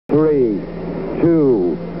3,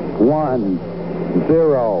 2, 1,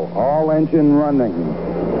 0. All engine running.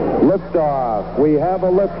 Liftoff. We have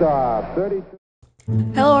a liftoff. 32.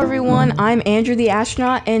 Hello everyone, I'm Andrew the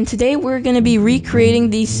astronaut, and today we're going to be recreating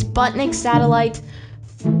the Sputnik satellite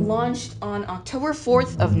launched on October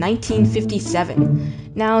 4th of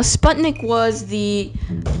 1957. Now, Sputnik was the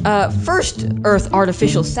first Earth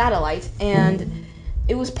artificial satellite, and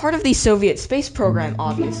it was part of the Soviet space program,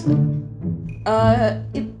 obviously.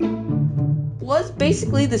 It was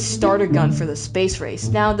basically the starter gun for the space race.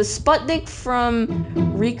 Now, the Sputnik from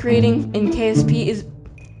recreating in KSP is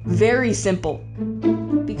very simple,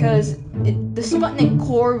 because the Sputnik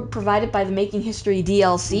core provided by the Making History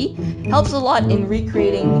DLC helps a lot in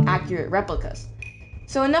recreating accurate replicas.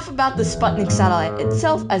 So enough about the Sputnik satellite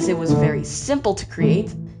itself, as it was very simple to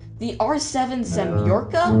create. The R7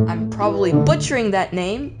 Semyorka, I'm probably butchering that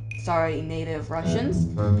name, sorry native Russians.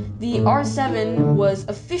 The R7 was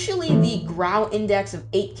officially the Grau index of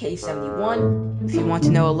 8K71. If you want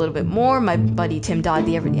to know a little bit more, my buddy Tim Dodd,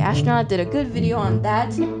 the Everyday Astronaut, did a good video on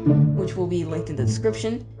that, which will be linked in the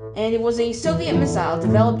description. And it was a Soviet missile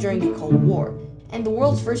developed during the Cold War, and the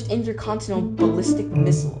world's first intercontinental ballistic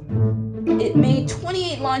missile. It made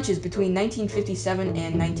 28 launches between 1957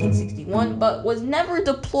 and 1961, but was never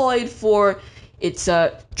deployed for its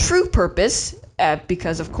true purpose,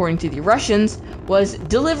 because according to the Russians, was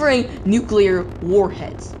delivering nuclear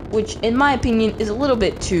warheads, which in my opinion is a little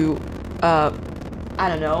bit too,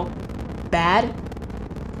 bad.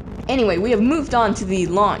 Anyway, we have moved on to the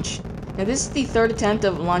launch. Now, this is the third attempt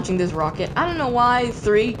of launching this rocket. I don't know why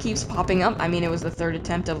 3 keeps popping up. I mean, it was the third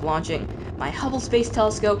attempt of launching my Hubble Space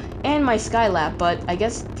Telescope and my Skylab, but I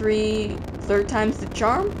guess third time's the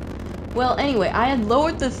charm? Well, anyway, I had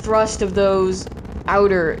lowered the thrust of those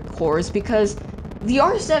outer cores because the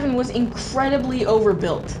R7 was incredibly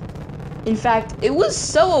overbuilt. In fact, it was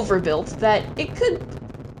so overbuilt that it could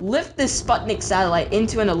lift this Sputnik satellite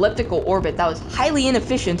into an elliptical orbit that was highly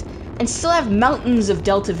inefficient and still have mountains of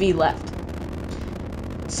delta V left.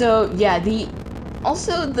 So yeah, the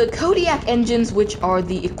Kodiak engines, which are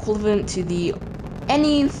the equivalent to the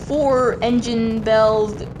any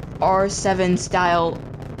 4-engine-belled R7 style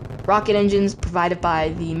rocket engines provided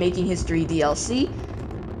by the Making History DLC,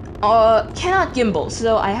 cannot gimbal,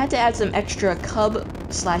 so I had to add some extra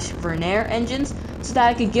Cub/Vernier engines so that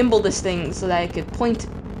I could gimbal this thing so that I could point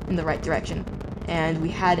in the right direction. And we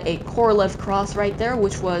had a Korolev cross right there,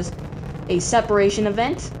 which was a separation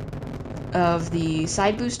event of the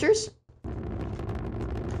side boosters.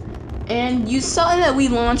 And you saw that we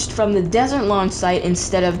launched from the desert launch site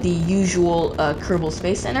instead of the usual Kerbal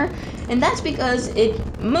Space Center, and that's because it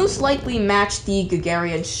most likely matched the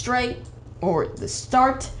Gagarin Strait, or the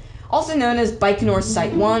START, also known as Baikonur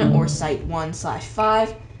Site 1 or Site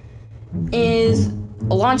 1/5, is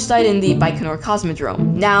a launch site in the Baikonur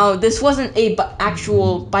Cosmodrome. Now, this wasn't a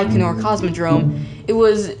actual Baikonur Cosmodrome. It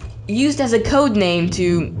was used as a code name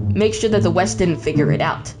to make sure that the West didn't figure it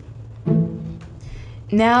out.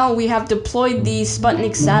 Now we have deployed the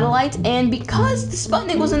Sputnik satellite, and because the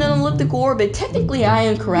Sputnik was in an elliptical orbit, technically I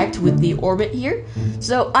am correct with the orbit here,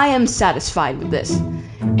 so I am satisfied with this.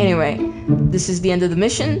 Anyway, this is the end of the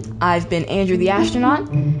mission. I've been Andrew the astronaut,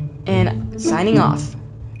 and signing off.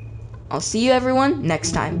 I'll see you everyone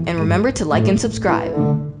next time, and remember to like and subscribe.